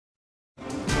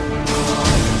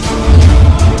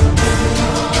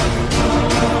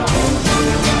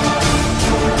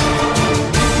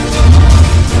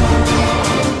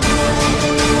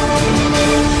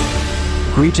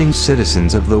Greetings,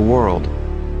 citizens of the world.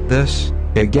 This,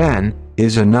 again,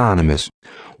 is Anonymous.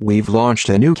 We've launched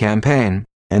a new campaign,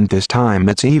 and this time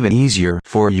it's even easier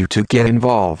for you to get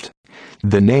involved.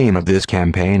 The name of this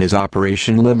campaign is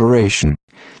Operation Liberation.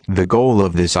 The goal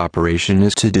of this operation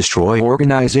is to destroy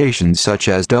organizations such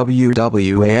as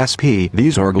WWASP.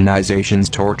 These organizations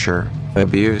torture,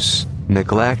 abuse,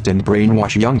 neglect and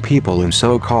brainwash young people in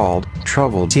so-called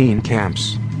troubled teen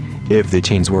camps. If the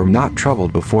teens were not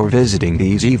troubled before visiting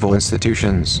these evil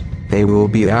institutions, they will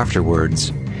be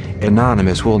afterwards.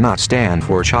 Anonymous will not stand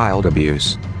for child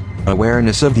abuse.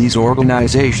 Awareness of these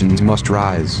organizations must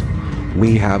rise.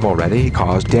 We have already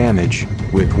caused damage,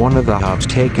 with one of the hubs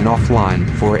taken offline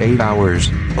for 8 hours,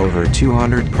 over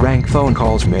 200 prank phone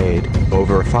calls made,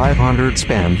 over 500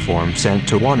 spam forms sent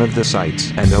to one of the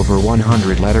sites, and over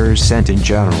 100 letters sent in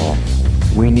general.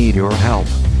 We need your help.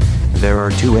 There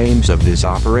are two aims of this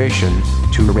operation: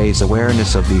 to raise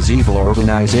awareness of these evil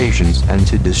organizations and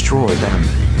to destroy them.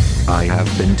 I have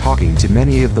been talking to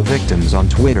many of the victims on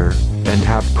Twitter, and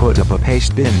have put up a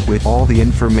paste bin with all the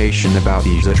information about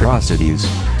these atrocities.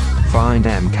 Find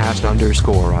mcast_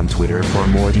 on Twitter for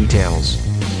more details.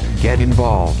 Get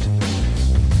involved.